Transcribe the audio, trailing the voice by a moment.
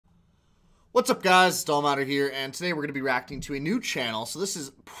What's up guys, Stallmatter here, and today we're going to be reacting to a new channel. So this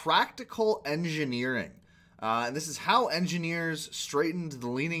is Practical Engineering, and this is how engineers straightened the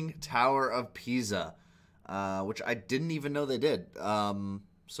Leaning Tower of Pisa, which I didn't even know they did. So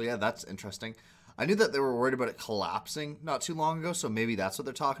yeah, that's interesting. I knew that they were worried about it collapsing not too long ago, so maybe that's what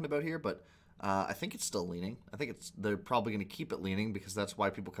they're talking about here, but I think it's still leaning. I think they're probably going to keep it leaning because that's why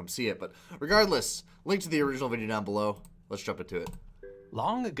people come see it. But regardless, link to the original video down below. Let's jump into it.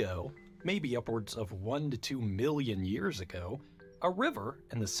 Long ago, maybe upwards of 1 to 2 million years ago, a river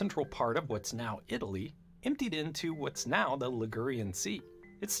in the central part of what's now Italy emptied into what's now the Ligurian Sea.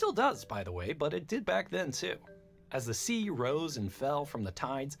 It still does, by the way, but it did back then too. As the sea rose and fell from the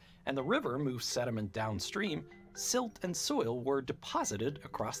tides and the river moved sediment downstream, silt and soil were deposited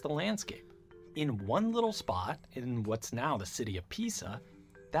across the landscape. In one little spot, in what's now the city of Pisa,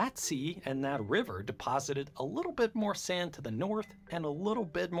 that sea and that river deposited a little bit more sand to the north and a little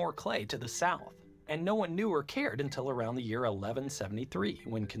bit more clay to the south. And no one knew or cared until around the year 1173,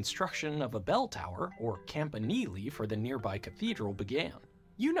 when construction of a bell tower, or campanile for the nearby cathedral, began.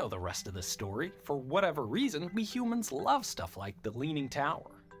 You know the rest of the story. For whatever reason, we humans love stuff like the Leaning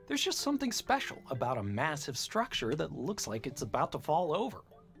Tower. There's just something special about a massive structure that looks like it's about to fall over.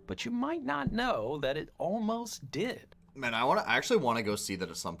 But you might not know that it almost did. Man, I actually want to go see that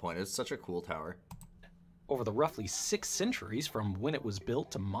at some point. It's such a cool tower. Over the roughly 6 centuries from when it was built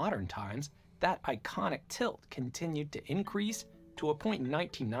to modern times, that iconic tilt continued to increase to a point in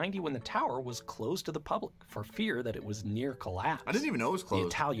 1990 when the tower was closed to the public for fear that it was near collapse. I didn't even know it was closed. The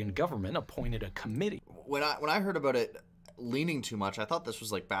Italian government appointed a committee. When I heard about it leaning too much, I thought this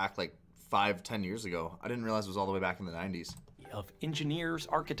was back 5-10 years ago. I didn't realize it was all the way back in the 90s. Of engineers,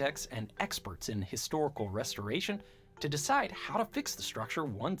 architects, and experts in historical restoration to decide how to fix the structure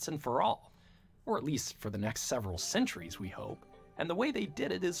once and for all, or at least for the next several centuries, we hope. And the way they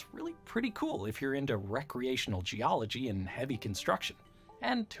did it is really pretty cool if you're into recreational geology and heavy construction.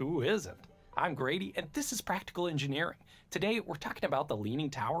 And who isn't? I'm Grady, and this is Practical Engineering. Today, we're talking about the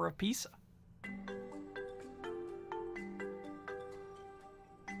Leaning Tower of Pisa.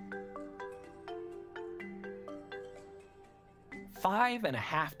 Five and a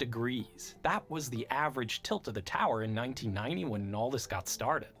half degrees. That was the average tilt of the tower in 1990 when all this got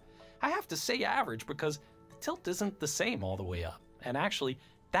started. I have to say average because the tilt isn't the same all the way up. And actually,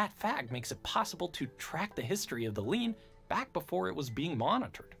 that fact makes it possible to track the history of the lean back before it was being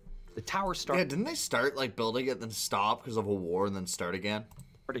monitored. The tower started... Yeah, didn't they start building it, then stop because of a war, and then start again?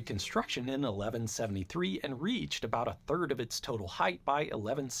 Started construction in 1173 and reached about a third of its total height by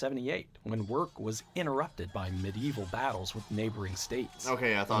 1178, when work was interrupted by medieval battles with neighboring states.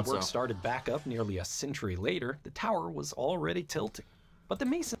 Okay, I thought so. When work started back up nearly a century later, the tower was already tilting. But the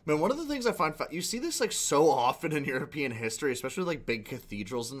mason... Man, one of the things I find you see this so often in European history, especially big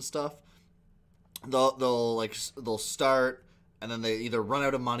cathedrals and stuff. They'll start, and then they either run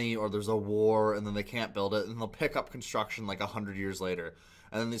out of money or there's a war and then they can't build it, and they'll pick up construction 100 years later.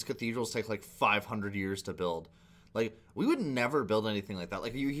 And then these cathedrals take 500 years to build. We would never build anything like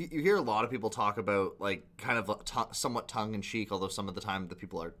that. You hear a lot of people talk about somewhat tongue-in-cheek, although some of the time the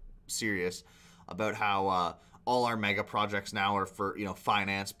people are serious, about how all our mega projects now are for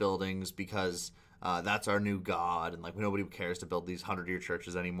finance buildings because that's our new god, and nobody cares to build these 100-year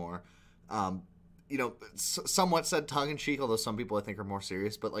churches anymore. Somewhat said tongue-in-cheek, although some people I think are more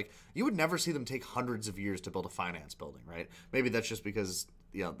serious, but you would never see them take hundreds of years to build a finance building, right? Maybe that's just because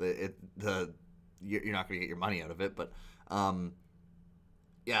you're not going to get your money out of it, but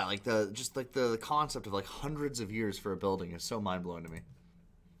yeah, the concept of hundreds of years for a building is so mind-blowing to me.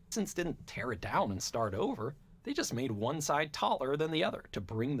 Masons didn't tear it down and start over. They just made one side taller than the other to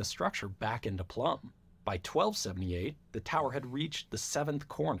bring the structure back into plumb. By 1278, the tower had reached the 7th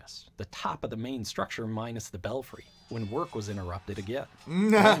cornice, the top of the main structure minus the belfry, when work was interrupted again.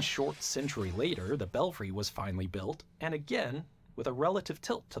 One short century later, the belfry was finally built, and again, with a relative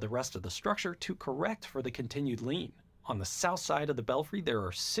tilt to the rest of the structure to correct for the continued lean. On the south side of the belfry, there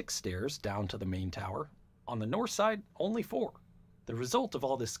are 6 stairs down to the main tower. On the north side, only 4. The result of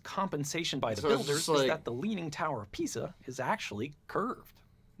all this compensation by the builders is that the Leaning Tower of Pisa is actually curved.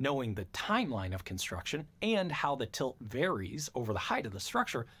 Knowing the timeline of construction and how the tilt varies over the height of the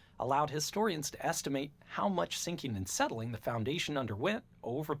structure allowed historians to estimate how much sinking and settling the foundation underwent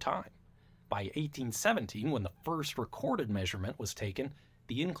over time. By 1817, when the first recorded measurement was taken,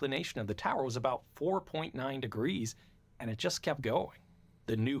 the inclination of the tower was about 4.9 degrees, and it just kept going.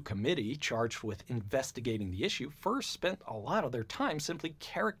 The new committee charged with investigating the issue first spent a lot of their time simply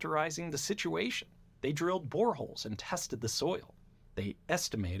characterizing the situation. They drilled boreholes and tested the soil. They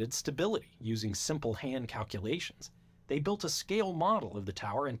estimated stability using simple hand calculations. They built a scale model of the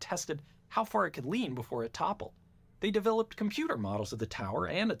tower and tested how far it could lean before it toppled. They developed computer models of the tower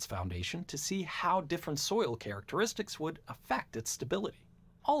and its foundation to see how different soil characteristics would affect its stability.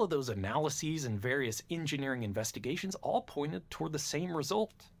 All of those analyses and various engineering investigations all pointed toward the same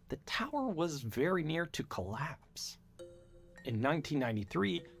result. The tower was very near to collapse. In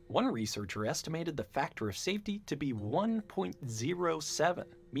 1993, one researcher estimated the factor of safety to be 1.07,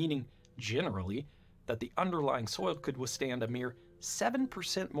 meaning, generally, that the underlying soil could withstand a mere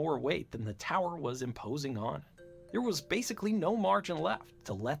 7% more weight than the tower was imposing on it. There was basically no margin left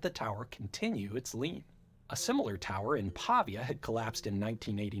to let the tower continue its lean. A similar tower in Pavia had collapsed in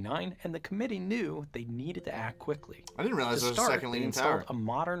 1989, and the committee knew they needed to act quickly. I didn't realize there was a second leaning tower. They installed a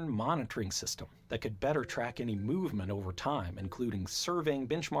modern monitoring system that could better track any movement over time, including surveying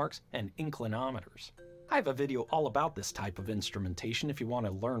benchmarks and inclinometers. I have a video all about this type of instrumentation if you want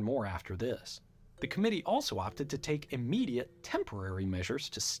to learn more after this. The committee also opted to take immediate, temporary measures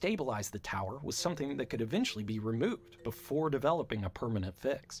to stabilize the tower with something that could eventually be removed before developing a permanent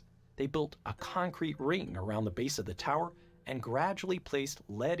fix. They built a concrete ring around the base of the tower and gradually placed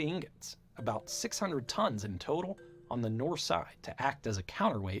lead ingots, about 600 tons in total, on the north side to act as a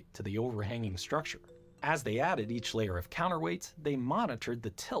counterweight to the overhanging structure. As they added each layer of counterweights, they monitored the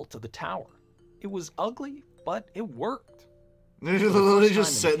tilt of the tower. It was ugly, but it worked. They're literally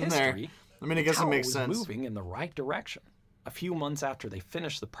just sitting there. I mean, I guess it makes sense. Moving in the right direction. A few months after they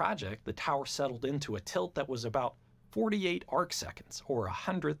finished the project, the tower settled into a tilt that was about 48 arc seconds, or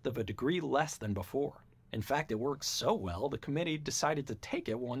 1/100th of a degree less than before. In fact, it worked so well, the committee decided to take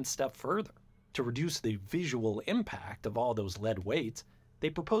it one step further. To reduce the visual impact of all those lead weights, they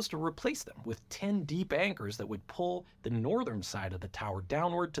proposed to replace them with 10 deep anchors that would pull the northern side of the tower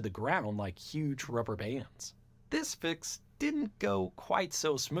downward to the ground like huge rubber bands. This fix didn't go quite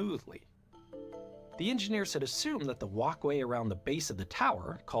so smoothly. The engineers had assumed that the walkway around the base of the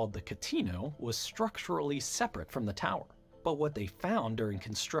tower, called the catino, was structurally separate from the tower. But what they found during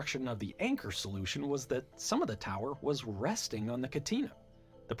construction of the anchor solution was that some of the tower was resting on the catino.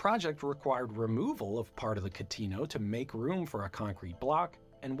 The project required removal of part of the catino to make room for a concrete block,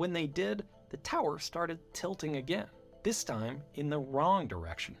 and when they did, the tower started tilting again, this time in the wrong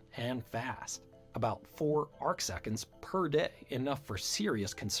direction, and fast. About 4 arc seconds per day, enough for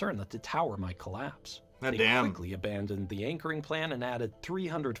serious concern that the tower might collapse. They quickly abandoned the anchoring plan and added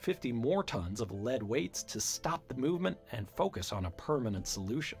 350 more tons of lead weights to stop the movement and focus on a permanent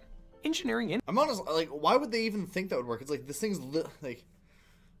solution. Engineering I'm honest, like, why would they even think that would work? It's like, this thing's,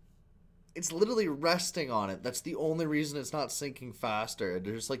 it's literally resting on it. That's the only reason it's not sinking faster.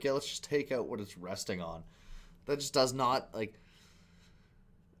 They're just like, yeah, let's just take out what it's resting on. That just does not, like...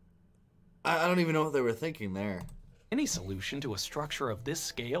 I don't even know what they were thinking there. Any solution to a structure of this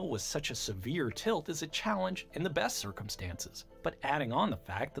scale with such a severe tilt is a challenge in the best circumstances, but adding on the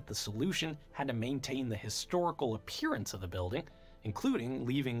fact that the solution had to maintain the historical appearance of the building, including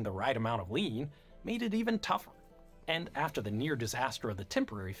leaving the right amount of lean, made it even tougher. And after the near disaster of the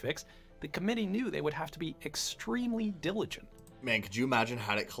temporary fix, the committee knew they would have to be extremely diligent. Man, could you imagine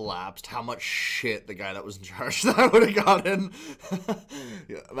had it collapsed? How much shit the guy that was in charge of that would have gotten?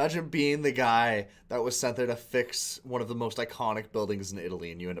 Yeah, imagine being the guy that was sent there to fix one of the most iconic buildings in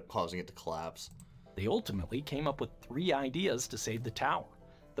Italy and you end up causing it to collapse. They ultimately came up with 3 ideas to save the tower.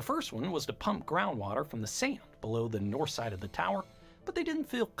 The first one was to pump groundwater from the sand below the north side of the tower, but they didn't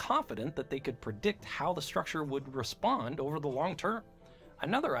feel confident that they could predict how the structure would respond over the long term.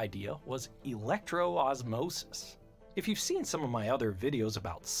 Another idea was electroosmosis. If you've seen some of my other videos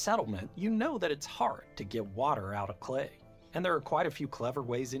about settlement, you know that it's hard to get water out of clay. And there are quite a few clever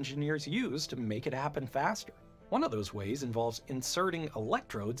ways engineers use to make it happen faster. One of those ways involves inserting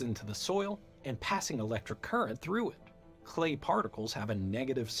electrodes into the soil and passing electric current through it. Clay particles have a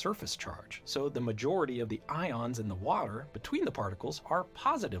negative surface charge, so the majority of the ions in the water between the particles are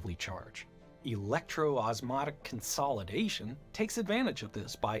positively charged. Electroosmotic consolidation takes advantage of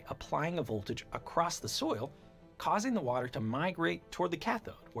this by applying a voltage across the soil, causing the water to migrate toward the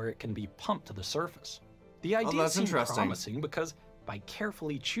cathode, where it can be pumped to the surface. The idea seemed promising because by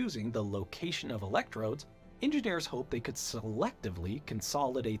carefully choosing the location of electrodes, engineers hoped they could selectively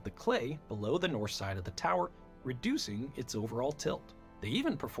consolidate the clay below the north side of the tower, reducing its overall tilt. They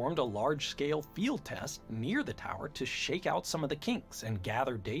even performed a large-scale field test near the tower to shake out some of the kinks and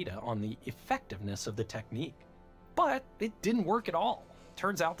gather data on the effectiveness of the technique. But it didn't work at all.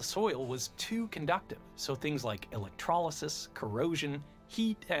 Turns out the soil was too conductive, so things like electrolysis, corrosion,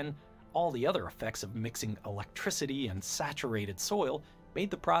 heat, and all the other effects of mixing electricity and saturated soil made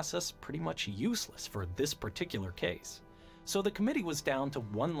the process pretty much useless for this particular case. So the committee was down to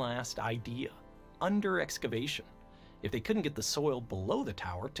one last idea: under excavation. If they couldn't get the soil below the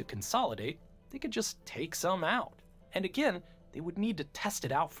tower to consolidate, they could just take some out. And again, they would need to test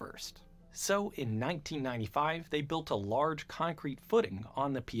it out first. So in 1995, they built a large concrete footing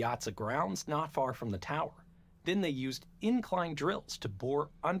on the piazza grounds not far from the tower. Then they used incline drills to bore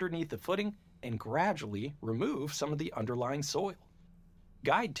underneath the footing and gradually remove some of the underlying soil.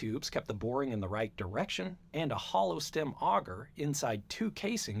 Guide tubes kept the boring in the right direction, and a hollow stem auger inside 2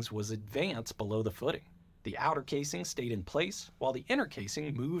 casings was advanced below the footing. The outer casing stayed in place, while the inner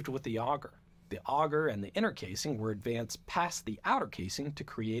casing moved with the auger. The auger and the inner casing were advanced past the outer casing to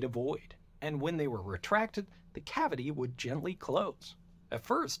create a void, and when they were retracted, the cavity would gently close. At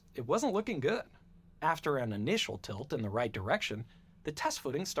first, it wasn't looking good. After an initial tilt in the right direction, the test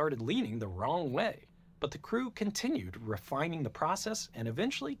footing started leaning the wrong way, but the crew continued refining the process and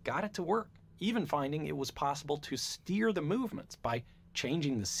eventually got it to work, even finding it was possible to steer the movements by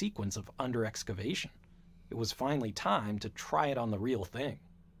changing the sequence of under-excavation. It was finally time to try it on the real thing.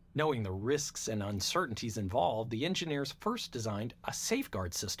 Knowing the risks and uncertainties involved, the engineers first designed a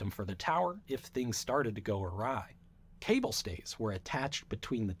safeguard system for the tower if things started to go awry. Cable stays were attached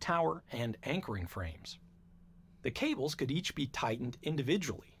between the tower and anchoring frames. The cables could each be tightened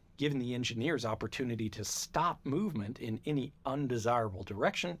individually, giving the engineers opportunity to stop movement in any undesirable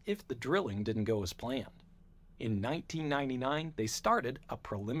direction if the drilling didn't go as planned. In 1999, they started a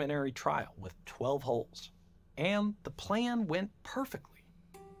preliminary trial with 12 holes, and the plan went perfectly.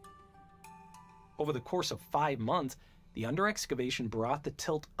 Over the course of 5 months, the under-excavation brought the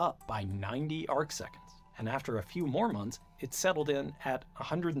tilt up by 90 arcseconds, and after a few more months, it settled in at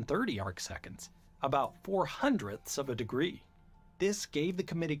 130 arcseconds, about 4/100ths of a degree. This gave the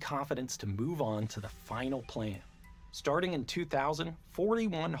committee confidence to move on to the final plan. Starting in 2000,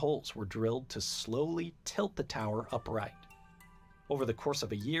 41 holes were drilled to slowly tilt the tower upright. Over the course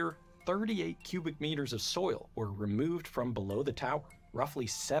of a year, 38 cubic meters of soil were removed from below the tower, roughly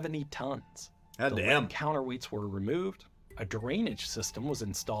 70 tons. God The damn. lead counterweights were removed, a drainage system was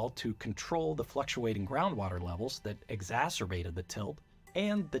installed to control the fluctuating groundwater levels that exacerbated the tilt,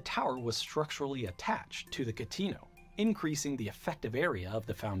 and the tower was structurally attached to the catino, increasing the effective area of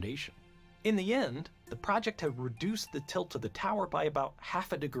the foundation. In the end, the project had reduced the tilt of the tower by about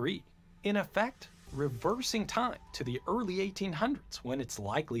half a degree, in effect, reversing time to the early 1800s when its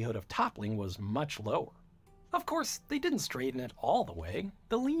likelihood of toppling was much lower. Of course, they didn't straighten it all the way.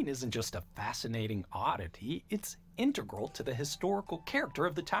 The lean isn't just a fascinating oddity, it's integral to the historical character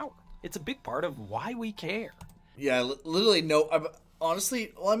of the tower. It's a big part of why we care. Yeah, literally no.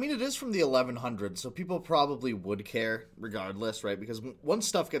 Honestly, well, I mean, it is from the 1100s, so people probably would care regardless, right? Because once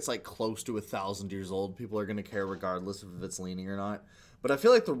stuff gets like close to 1,000 years old, people are going to care regardless of if it's leaning or not. But I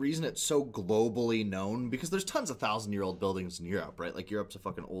feel like the reason it's so globally known, because there's tons of 1,000-year-old buildings in Europe, right? Like Europe's a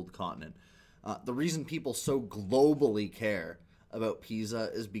fucking old continent. The reason people so globally care about Pisa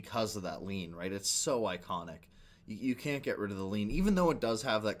is because of that lean, right? It's so iconic. You can't get rid of the lean, even though it does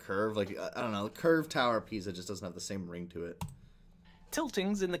have that curve. Like, I don't know, the curved tower of Pisa just doesn't have the same ring to it.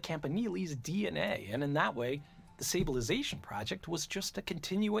 Tilting's in the Campanile's DNA, and in that way, the stabilization project was just a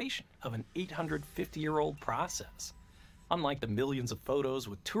continuation of an 850-year-old process. Unlike the millions of photos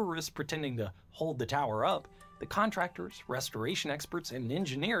with tourists pretending to hold the tower up, the contractors, restoration experts, and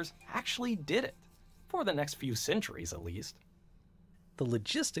engineers actually did it, for the next few centuries at least. The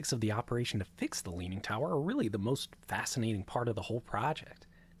logistics of the operation to fix the Leaning Tower are really the most fascinating part of the whole project.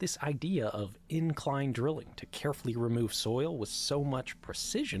 This idea of incline drilling to carefully remove soil with so much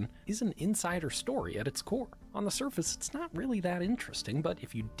precision is an insider story at its core. On the surface, it's not really that interesting, but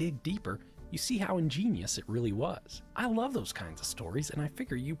if you dig deeper, you see how ingenious it really was. I love those kinds of stories, and I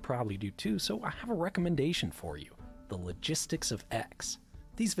figure you probably do too, so I have a recommendation for you: The Logistics of X.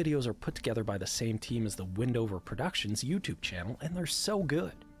 These videos are put together by the same team as the Windover Productions YouTube channel, and they're so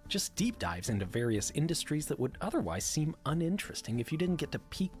good. Just deep dives into various industries that would otherwise seem uninteresting if you didn't get to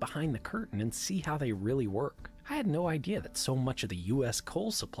peek behind the curtain and see how they really work. I had no idea that so much of the US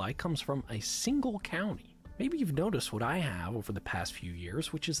coal supply comes from a single county. Maybe you've noticed what I have over the past few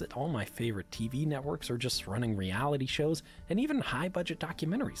years, which is that all my favorite TV networks are just running reality shows, and even high-budget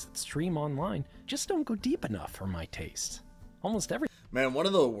documentaries that stream online just don't go deep enough for my tastes. Almost every Man, one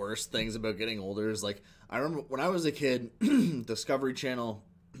of the worst things about getting older is, like, I remember when I was a kid, Discovery Channel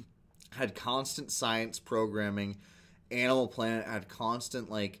had constant science programming. Animal Planet had constant,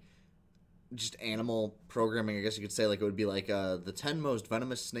 like, just animal programming, I guess you could say. Like, it would be like the 10 most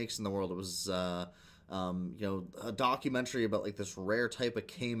venomous snakes in the world. It was you know, a documentary about like this rare type of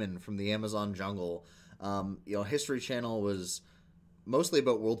caiman from the Amazon jungle. You know, History Channel was mostly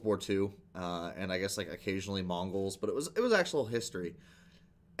about World War II, and I guess like occasionally Mongols, but it was actual history.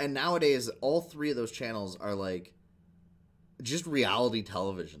 And nowadays, all three of those channels are like just reality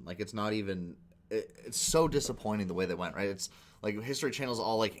television. Like, it's not even, it's so disappointing the way they went, right? It's like History Channel's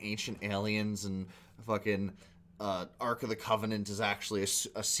all like ancient aliens, and fucking Ark of the Covenant is actually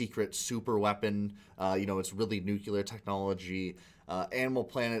a secret super weapon. You know, it's really nuclear technology. Animal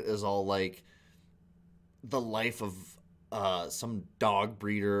Planet is all like the life of some dog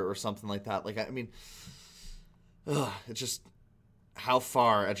breeder or something like that. Like, I mean, it's just how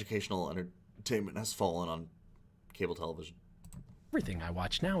far educational entertainment has fallen on cable television. Everything I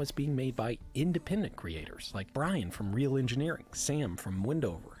watch now is being made by independent creators like Brian from Real Engineering, Sam from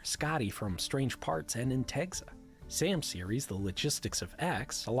Windover, Scotty from Strange Parts and Integza. Sam's series, The Logistics of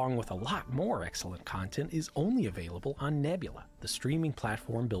X, along with a lot more excellent content, is only available on Nebula, the streaming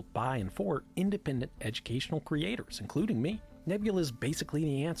platform built by and for independent educational creators, including me. Nebula is basically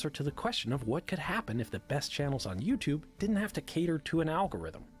the answer to the question of what could happen if the best channels on YouTube didn't have to cater to an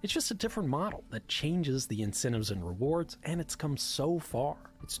algorithm. It's just a different model that changes the incentives and rewards, and it's come so far.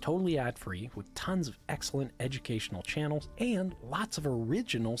 It's totally ad-free with tons of excellent educational channels and lots of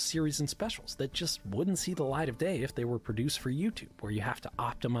original series and specials that just wouldn't see the light of day if they were produced for YouTube, where you have to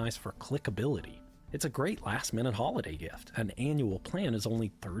optimize for clickability. It's a great last-minute holiday gift. An annual plan is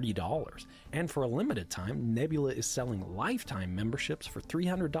only $30, and for a limited time, Nebula is selling lifetime memberships for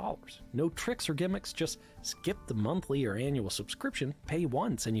 $300. No tricks or gimmicks, just skip the monthly or annual subscription, pay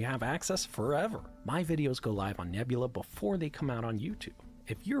once, and you have access forever. My videos go live on Nebula before they come out on YouTube.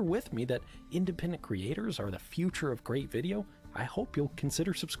 If you're with me that independent creators are the future of great video, I hope you'll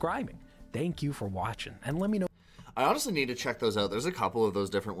consider subscribing. Thank you for watching, and let me know. I honestly need to check those out. There's a couple of those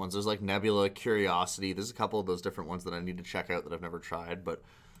different ones. There's like Nebula, Curiosity. There's a couple of those different ones that I need to check out that I've never tried. But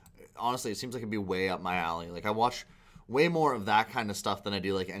honestly, it seems like it'd be way up my alley. Like, I watch way more of that kind of stuff than I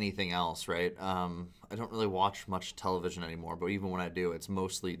do like anything else, right? I don't really watch much television anymore, but even when I do, it's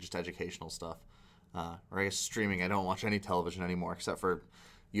mostly just educational stuff. Or I guess streaming. I don't watch any television anymore except for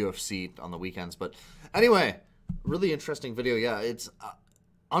UFC on the weekends. But anyway, really interesting video. Yeah, it's...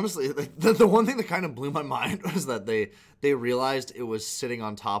 honestly, the one thing that kind of blew my mind was that they realized it was sitting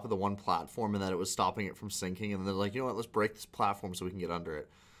on top of the one platform and that it was stopping it from syncing. And they're like, you know what, let's break this platform so we can get under it.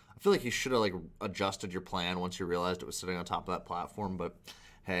 I feel like you should have like adjusted your plan once you realized it was sitting on top of that platform. But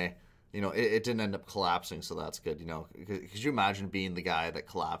hey, you know, it didn't end up collapsing, so that's good. You know, could you imagine being the guy that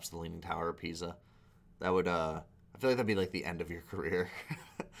collapsed the Leaning Tower of Pisa? That would, I feel like that'd be like the end of your career.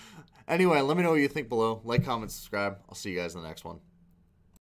 Anyway, let me know what you think below. Like, comment, subscribe. I'll see you guys in the next one.